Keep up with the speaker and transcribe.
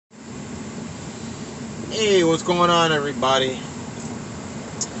Hey, what's going on, everybody?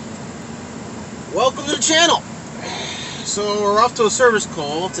 Welcome to the channel. So we're off to a service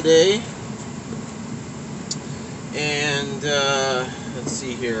call today, and let's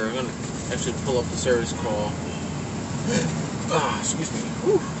see here. I'm gonna actually pull up the service call. Excuse me.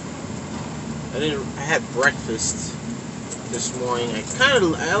 Whew. I had breakfast this morning.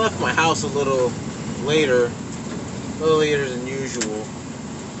 I left my house a little later than usual.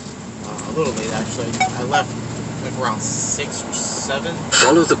 A little late, actually. I left like around 6 or 7.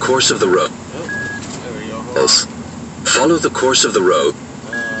 Follow the course of the road. Oh, there we go. Yes. Follow the course of the road.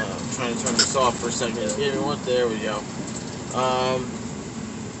 I'm trying to turn this off for a second. There we go.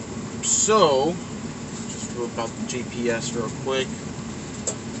 So, just whip out the GPS real quick.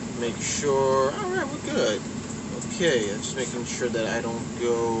 Make sure. Alright, we're good. Okay, I'm just making sure that I don't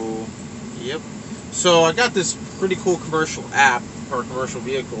go. Yep. So, I got this pretty cool commercial app for commercial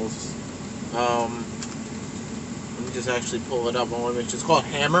vehicles. Let me just actually pull it up. I want to make sure. It's called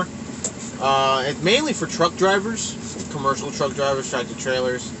Hammer. It's mainly for truck drivers, commercial truck drivers, tractor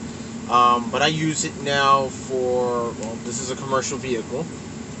trailers. But I use it now for, well, this is a commercial vehicle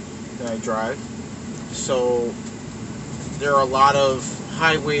that I drive. So there are a lot of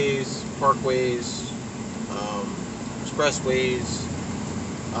highways, parkways, expressways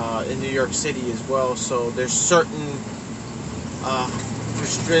in New York City as well. So there's certain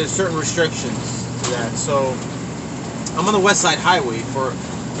restrictions to that. So I'm on the West Side Highway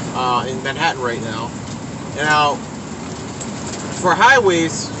in Manhattan right now. And now, for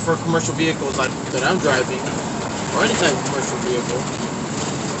highways for commercial vehicles that I'm driving, or any type of commercial vehicle,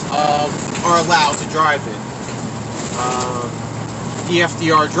 are allowed to drive in.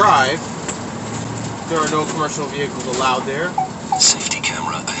 EFDR Drive, there are no commercial vehicles allowed there. Safety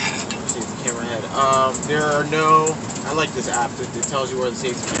camera ahead. Safety camera ahead. There are no. I like this app. It tells you where the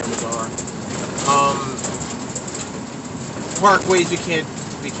safety cameras are. Parkways we can't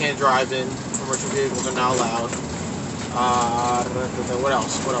drive in. Commercial vehicles are not allowed. What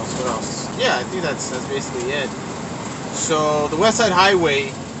else? Yeah, I think that's basically it. So the West Side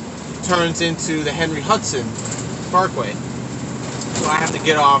Highway turns into the Henry Hudson Parkway. So I have to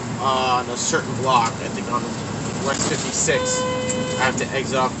get off on a certain block. I think on West 56. I have to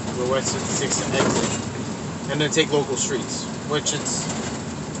exit off the West 56 to exit. And then take local streets, which it's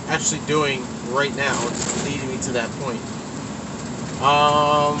actually doing right now. It's leading me to that point.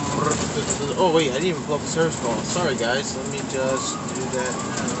 Oh wait, I didn't even pull up the service call. Sorry guys, let me just do that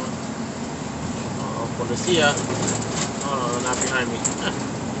now. Policia. Oh no, not behind me.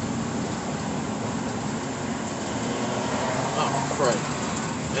 Oh, right.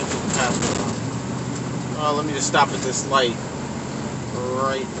 Let me just stop at this light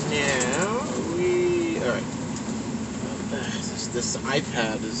right now. Alright. This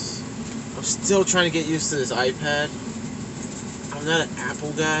iPad is... I'm still trying to get used to this iPad. I'm not an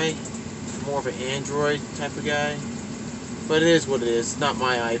Apple guy. I'm more of an Android type of guy. But it is what it is. It's not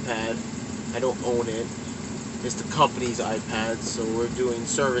my iPad. I don't own it. It's the company's iPad. So we're doing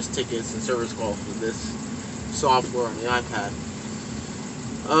service tickets and service calls for this software on the iPad.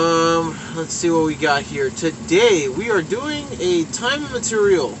 Let's see what we got here. Today we are doing a time and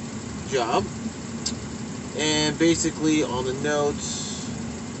material job. And basically on the notes,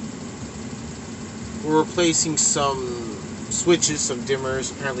 we're replacing some switches, some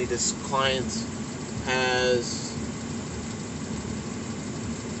dimmers. Apparently this client has,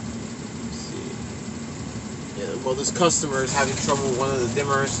 let's see, yeah, well, this customer is having trouble with one of the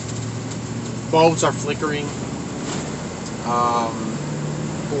dimmers. Bulbs are flickering,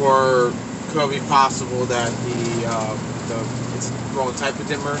 or could be possible that it's the wrong type of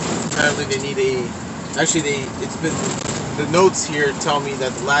dimmer. Apparently they need the notes here tell me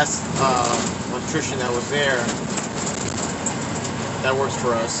that the last electrician that was there, that works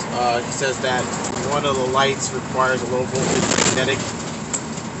for us, he says that one of the lights requires a low voltage magnetic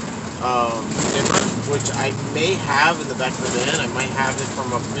dimmer, which I may have in the back of the van. I might have it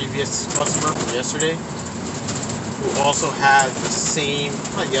from a previous customer from yesterday, who also had the same,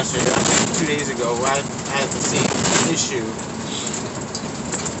 not yesterday, 2 days ago, who had the same issue,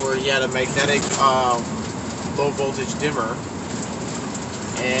 where he had a magnetic low voltage dimmer,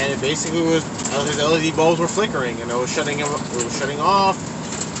 and it basically was his LED bulbs were flickering, and it was shutting off.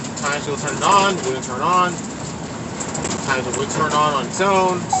 Times it would turn it on, it wouldn't turn on. Times it would turn on its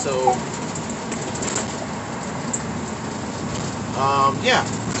own. So yeah.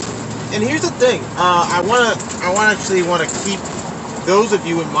 And here's the thing, I actually want to keep those of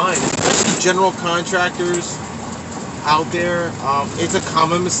you in mind, especially general contractors out there. It's a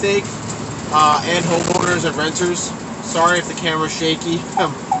common mistake, and homeowners and renters. Sorry if the camera's shaky.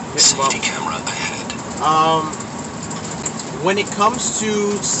 Safety camera ahead. When it comes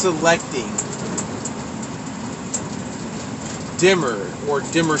to selecting dimmer or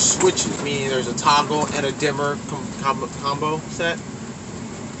dimmer switches, meaning there's a toggle and a dimmer combo set,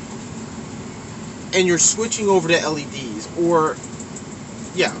 and you're switching over to LEDs, or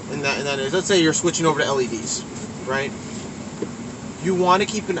yeah, and that is, let's say you're switching over to LEDs, right? You want to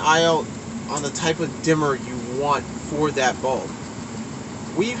keep an eye out on the type of dimmer you want for that bulb.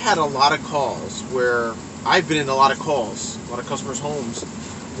 We've had a lot of calls where I've been in a lot of calls, a lot of customers' homes,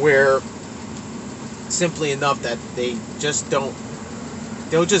 where simply enough that they'll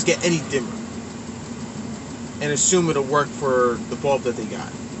just get any dimmer and assume it'll work for the bulb that they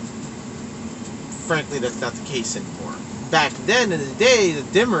got. Frankly, that's not the case anymore. Back then in the day, the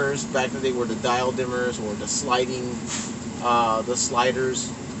dimmers, back in the day, were the dial dimmers or the sliding, the sliders.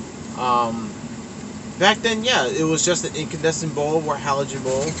 Back then, yeah, it was just an incandescent bulb or halogen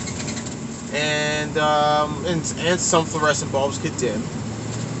bulb, and some fluorescent bulbs could dim.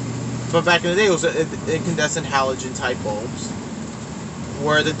 But back in the day, it was incandescent halogen type bulbs,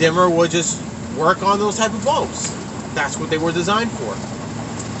 where the dimmer would just work on those type of bulbs. That's what they were designed for.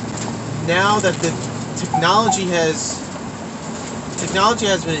 Now that the technology has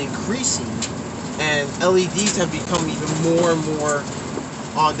been increasing, and LEDs have become even more and more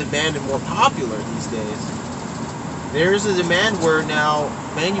on demand and more popular these days, there is a demand where now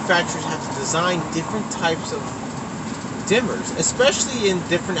manufacturers have to design different types of dimmers, especially in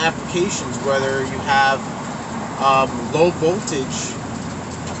different applications, whether you have low voltage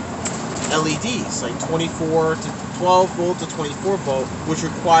LEDs like 24 to 12 volt to 24 volt, which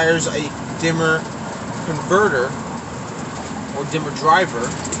requires a dimmer converter or dimmer driver,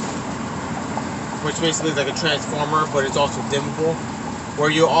 which basically is like a transformer, but it's also dimmable, where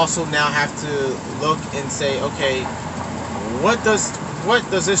you also now have to look and say, okay, what does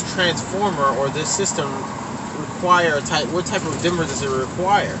this transformer or this system require? What type of dimmer does it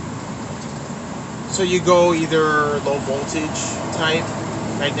require? So you go either low voltage type,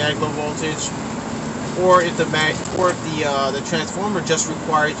 magnetic low voltage, or if the transformer just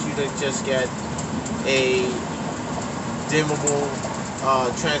requires you to just get a dimmable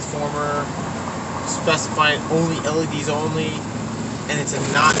transformer specifying only LEDs only, and it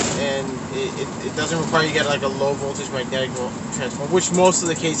doesn't require you to get like a low voltage magnetic transformer, which most of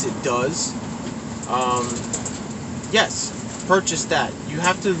the case it does. Yes, purchase that. You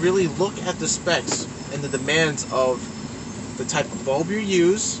have to really look at the specs and the demands of the type of bulb you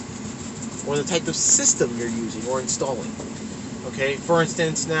use, or the type of system you're using or installing. Okay, for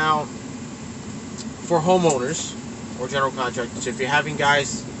instance, now for homeowners or general contractors, if you're having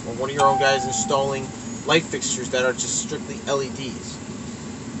guys or one of your own guys installing light fixtures that are just strictly LEDs,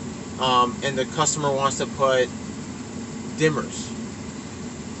 and the customer wants to put dimmers,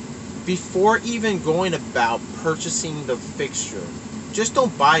 before even going about purchasing the fixture, just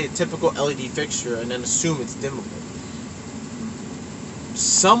don't buy a typical LED fixture and then assume it's dimmable.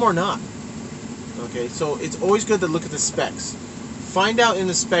 Some are not. Okay, so it's always good to look at the specs. Find out in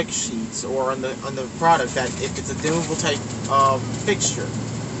the spec sheets or on the product that if it's a dimmable type fixture,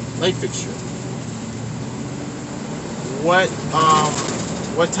 light fixture, what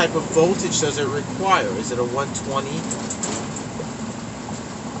type of voltage does it require? Is it a 120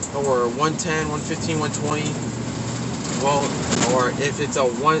 or 110, 115, 120 volt, or if it's a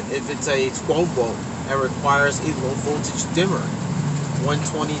 12 volt, it requires a low voltage dimmer,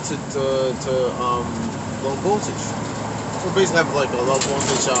 120 to low voltage. So basically have like a low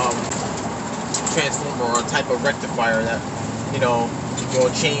voltage transformer or a type of rectifier that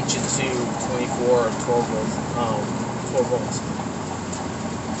will change into 24 or 12 volts. 12 volts.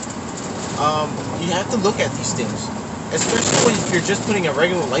 You have to look at these things, especially if you're just putting a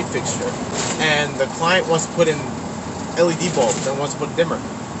regular light fixture and the client wants to put in LED bulbs and wants to put a dimmer.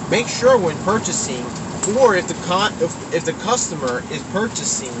 Make sure when purchasing, or if the customer is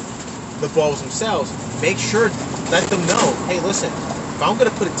purchasing the bulbs themselves, make sure, let them know, hey, listen, if I'm going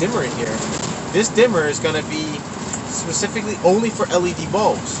to put a dimmer in here, this dimmer is going to be specifically only for LED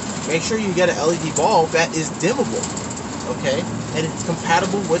bulbs. Make sure you get an LED bulb that is dimmable, okay, and it's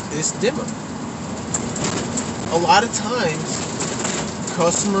compatible with this dimmer. A lot of times,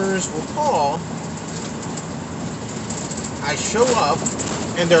 customers will call, I show up,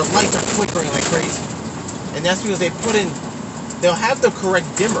 and their lights are flickering like crazy. And that's because they'll have the correct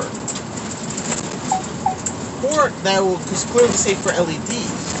dimmer, or that will clearly say for LEDs.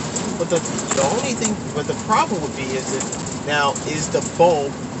 But the problem would be is the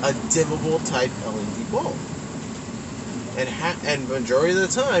bulb a dimmable type LED bulb? And majority of the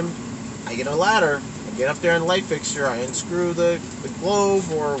time, I get a ladder, I get up there in the light fixture, I unscrew the globe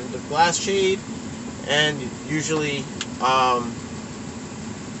or the glass shade, and usually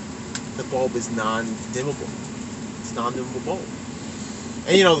the bulb is non-dimmable. It's non-dimmable bulb.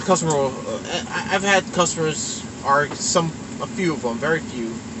 And you know, the customer will, I've had customers argue, a few of them, very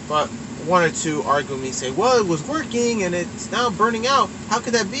few, but one or two argue with me, say, well, it was working and it's now burning out. How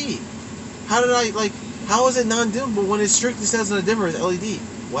could that be? How is it non-dimmable when it strictly says on the dimmer is LED?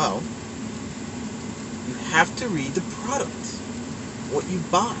 Well, you have to read the product, what you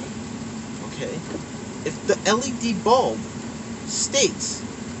buy, okay? If the LED bulb states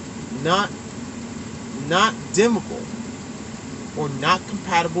not dimmable or not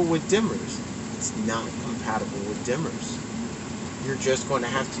compatible with dimmers, it's not compatible with dimmers. You're just going to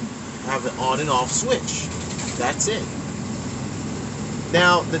have an on and off switch. That's it.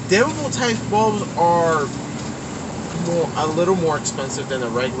 Now, the dimmable type bulbs are a little more expensive than a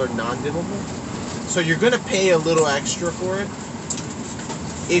regular non-dimmable. So you're going to pay a little extra for it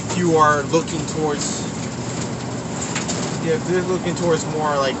if you are looking towards, if you're looking towards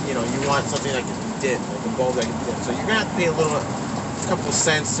more like, you know, you want something that can dim, like a bulb that can dim. So you're going to have to pay a couple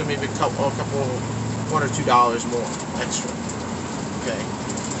cents to maybe $1 or $2 more extra. Okay.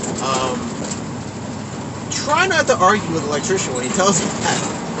 Try not to argue with the electrician when he tells you that.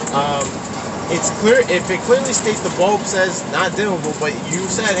 It's clear, if it clearly states the bulb says not dimmable, but you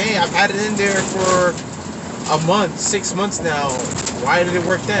said, hey, I've had it in there for a month, 6 months now, why did it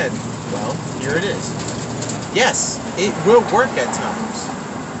work then? Well, here it is. Yes, it will work at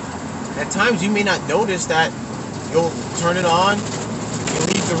times. At times you may not notice that. You'll turn it on, you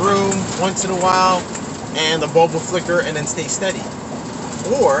leave the room once in a while, and the bulb will flicker and then stay steady.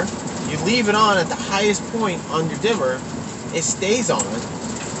 Or you leave it on at the highest point on your dimmer, it stays on,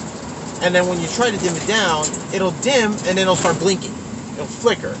 and then when you try to dim it down, it'll dim and then it'll start blinking. It'll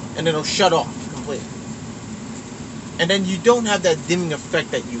flicker and then it'll shut off completely. And then you don't have that dimming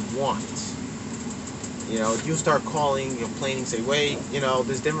effect that you want. You know, you'll start calling, complaining, say, wait, you know,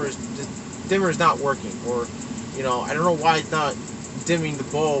 this dimmer is not working, or, you know, I don't know why it's not dimming the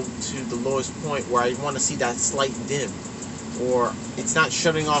bulb to the lowest point where I want to see that slight dim. Or it's not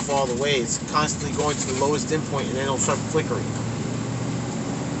shutting off all the way, it's constantly going to the lowest dim point and then it'll start flickering.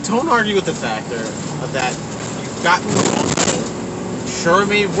 Don't argue with the factor of that you've gotten the bulb. Sure, it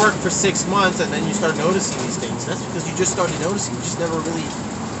may work for 6 months and then you start noticing these things. That's because you just started noticing. You just never really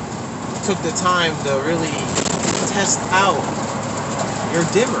took the time to really test out your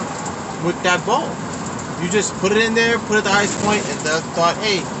dimmer with that bulb. You just put it in there, put it at the highest point, and thought,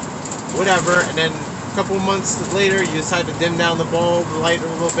 hey, whatever, and then a couple months later, you decide to dim down the bulb, light it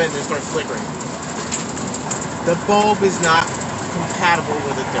a little bit, and it starts flickering. The bulb is not compatible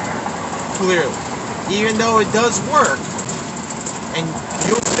with a dimmer, clearly. Even though it does work, and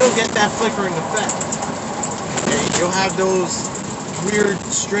you'll still get that flickering effect. Okay? You'll have those weird,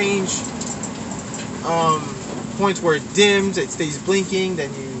 strange points where it dims, it stays blinking, then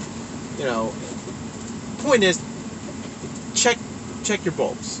you know. Point is, check your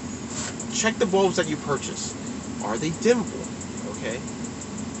bulbs. Check the bulbs that you purchase. Are they dimmable? Okay.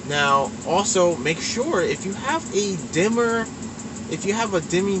 Now, also make sure if you have a dimmer, if you have a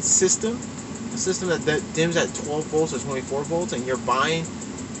dimming system, a system that dims at 12 volts or 24 volts, and you're buying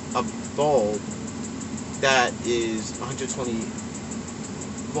a bulb that is 120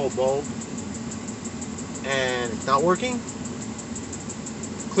 volt bulb and it's not working,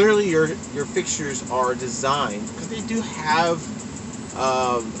 clearly your fixtures are designed, because they do have,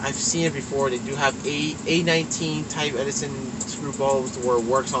 I've seen it before, they do have A19 type Edison screw bulbs where it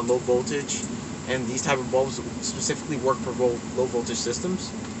works on low voltage, and these type of bulbs specifically work for low voltage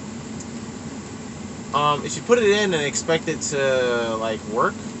systems. If you put it in and expect it to like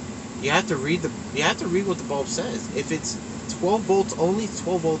work, you have to read what the bulb says. If it's 12 volts only,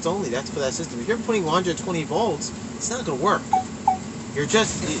 12 volts only. That's for that system. If you're putting 120 volts, it's not going to work. It's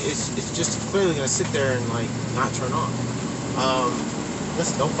just clearly going to sit there and like not turn on.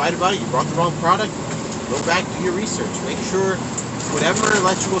 Listen, don't fight about it. You bought the wrong product. Go back, do your research. Make sure whatever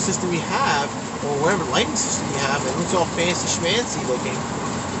electrical system you have, or whatever lighting system you have, it looks all fancy schmancy looking.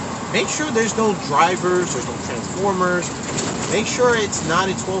 Make sure there's no drivers, there's no transformers. Make sure it's not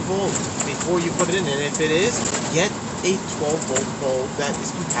a 12 volt before you put it in. And if it is, get a 12 volt bulb that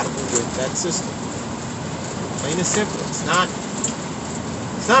is compatible with that system. Plain and simple. It's not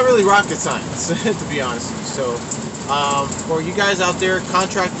really rocket science, to be honest with you. So, for you guys out there,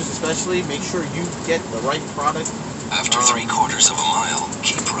 contractors especially, make sure you get the right product. After 3/4 of a mile,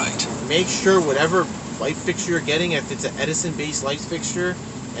 keep right. Make sure whatever light fixture you're getting, if it's an Edison-based light fixture,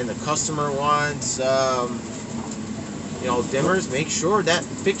 and the customer wants, dimmers, make sure that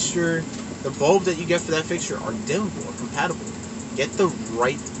fixture, the bulb that you get for that fixture, are dimmable or compatible. Get the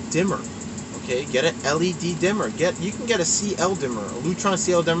right dimmer. Okay. Okay, get an LED dimmer. You can get a CL dimmer, a Lutron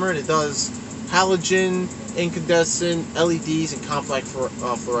CL dimmer that does halogen, incandescent, LEDs, and complex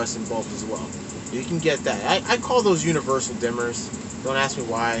fluorescent bulbs as well. You can get that. I call those universal dimmers. Don't ask me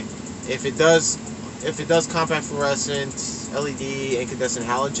why. If it does compact fluorescent, LED, incandescent,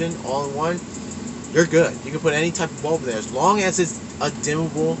 halogen all in one, you're good. You can put any type of bulb in there as long as it's a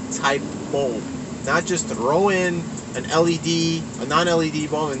dimmable type bulb. Not just throw in an LED, a non-LED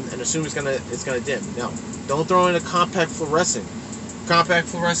bulb, and assume it's gonna dim. No, don't throw in a compact fluorescent. Compact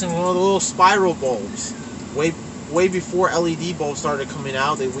fluorescent, one of the little spiral bulbs. Way before LED bulbs started coming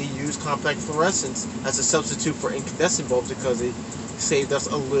out, we used compact fluorescents as a substitute for incandescent bulbs because it saved us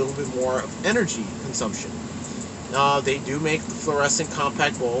a little bit more energy consumption. They do make the fluorescent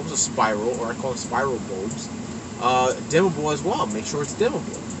compact bulbs, a spiral, or I call them spiral bulbs, dimmable as well. Make sure it's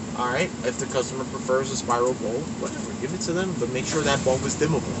dimmable. Alright, if the customer prefers a spiral bulb, whatever, give it to them, but make sure that bulb is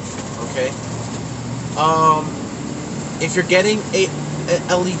dimmable. Okay? If you're getting a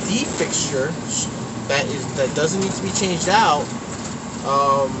LED fixture that doesn't need to be changed out,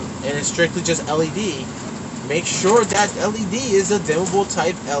 and it's strictly just LED, make sure that LED is a dimmable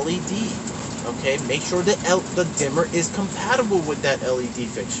type LED. Okay, make sure that the dimmer is compatible with that LED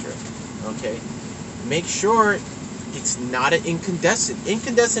fixture. Okay, make sure it's not an incandescent.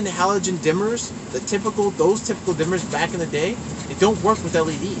 Incandescent halogen dimmers, those typical dimmers back in the day, they don't work with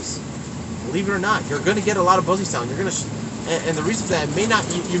LEDs. Believe it or not, you're going to get a lot of buzzing sound. And the reason for that,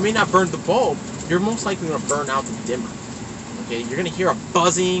 you may not burn the bulb. You're most likely going to burn out the dimmer. Okay, you're going to hear a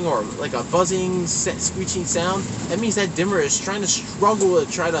buzzing or like a buzzing, screeching sound. That means that dimmer is trying to struggle to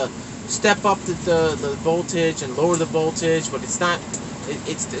try to step up the voltage and lower the voltage, but it's not.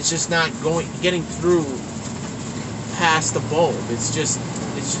 It's just not getting through past the bulb. It's just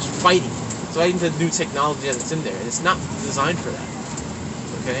fighting. It's fighting the new technology that's in there, and it's not designed for that.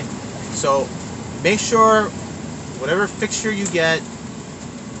 Okay, so make sure whatever fixture you get,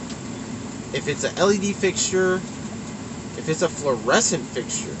 if it's an LED fixture, if it's a fluorescent fluorescent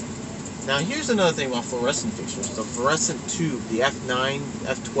fixture. Now here's another thing about fluorescent fixtures. The fluorescent tube, the F9,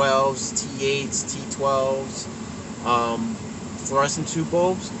 F12s, T8s, T12s, fluorescent tube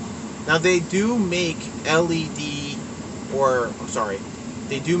bulbs. Now they do make LED,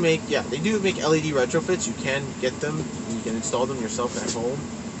 they do make LED retrofits. You can get them, you can install them yourself at home.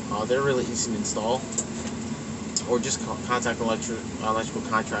 They're really easy to install. Or just contact an electrical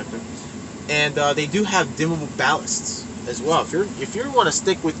contractor. And they do have dimmable ballasts as well. If you want to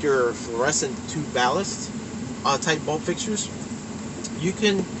stick with your fluorescent tube ballast type bulb fixtures, you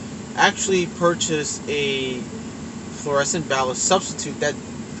can actually purchase a fluorescent ballast substitute that's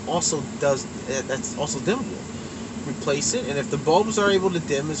also dimmable. Replace it, and if the bulbs are able to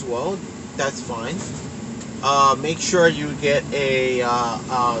dim as well, that's fine. Make sure you get a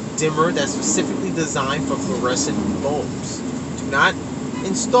dimmer that's specifically designed for fluorescent bulbs. Do not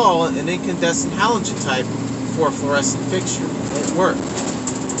install an incandescent halogen type for a fluorescent fixture. It won't work.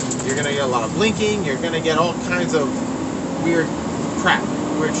 You're going to get a lot of blinking. You're going to get all kinds of weird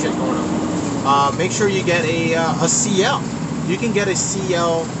shit going on. Make sure you get a CL. You can get a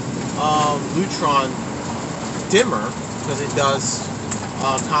CL Lutron dimmer because it does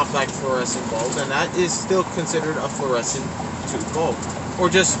complex fluorescent bulbs, and that is still considered a fluorescent tube bulb. Or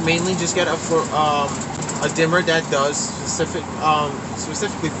mainly get a dimmer that does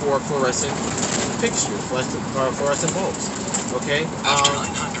specifically for fluorescent fixtures, fluorescent bulbs. Okay. After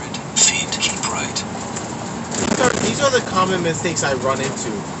 900 feet, keep right. These are the common mistakes I run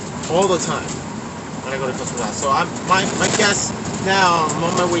into all the time when I go to customer's house. So my guess now, I'm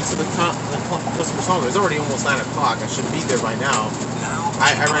on my way to the customer's home. It's already almost 9 o'clock. I should be there by now.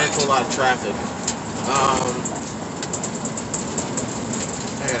 I ran into a lot of traffic.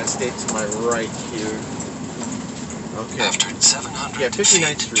 I gotta stay to my right here. Okay. After 700 yeah,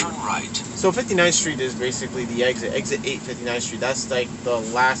 59th Street. Turn right. So 59th Street is basically the exit. Exit 8, 59th Street. That's like the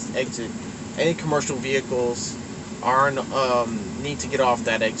last exit. Any commercial vehicles need to get off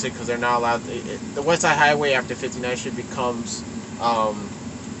that exit because they're not allowed. The West Side Highway after 59th Street becomes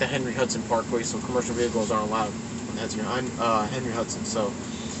the Henry Hudson Parkway, so commercial vehicles aren't allowed on Henry Hudson. So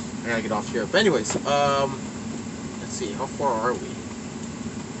I gotta get off here. But anyways, let's see, how far are we?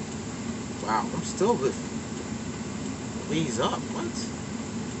 Wow, I'm still with ways up. What?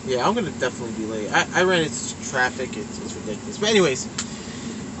 Yeah, I'm gonna definitely be late. I ran into traffic. It's ridiculous. But anyways,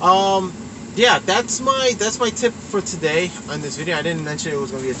 yeah, that's my tip for today on this video. I didn't mention it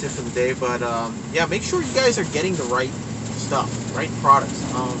was gonna be a tip for the day, but yeah, make sure you guys are getting the right stuff, right products.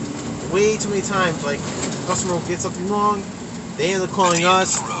 Way too many times, like, the customer will get something wrong, they end up calling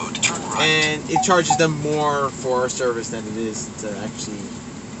us, and it charges them more for our service than it is to actually,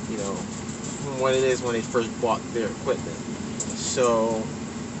 from what it is when they first bought their equipment. So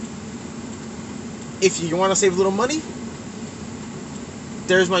if you want to save a little money,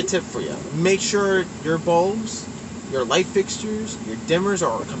 there's my tip for you. Make sure your bulbs, your light fixtures, your dimmers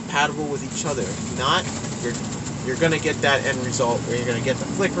are compatible with each other. If not, you're going to get that end result where you're going to get the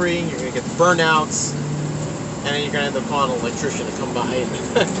flickering, you're going to get the burnouts, and then you're going to end up calling an electrician to come by and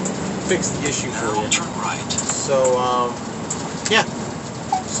fix the issue for you. Turn right. So, yeah.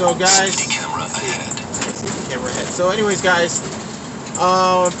 So, guys. Safety camera ahead. Safety camera ahead. So, anyways, guys,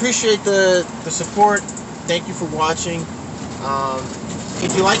 appreciate the support. Thank you for watching.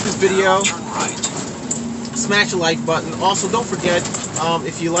 If you like this video, Turn right. smash the like button. Also, don't forget,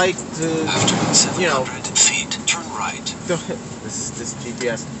 if you like to, After 700 you know, feet, turn right. this is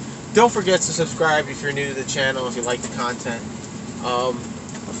GPS. Don't forget to subscribe if you're new to the channel, if you like the content.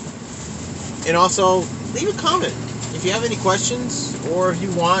 And also, leave a comment if you have any questions, or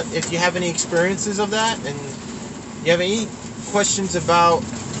if you have any experiences of that, and you have any questions about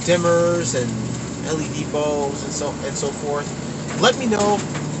dimmers and LED bulbs and so forth. Let me know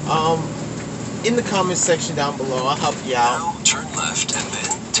in the comments section down below. I'll help you out. Now turn left and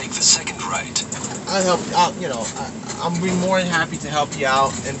then take the second right. I'll help out. You know, I'm be more than happy to help you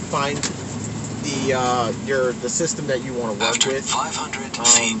out and find the system that you want to work After with. 500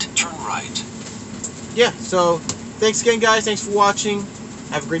 feet, turn right. Yeah. So thanks again, guys. Thanks for watching.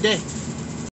 Have a great day.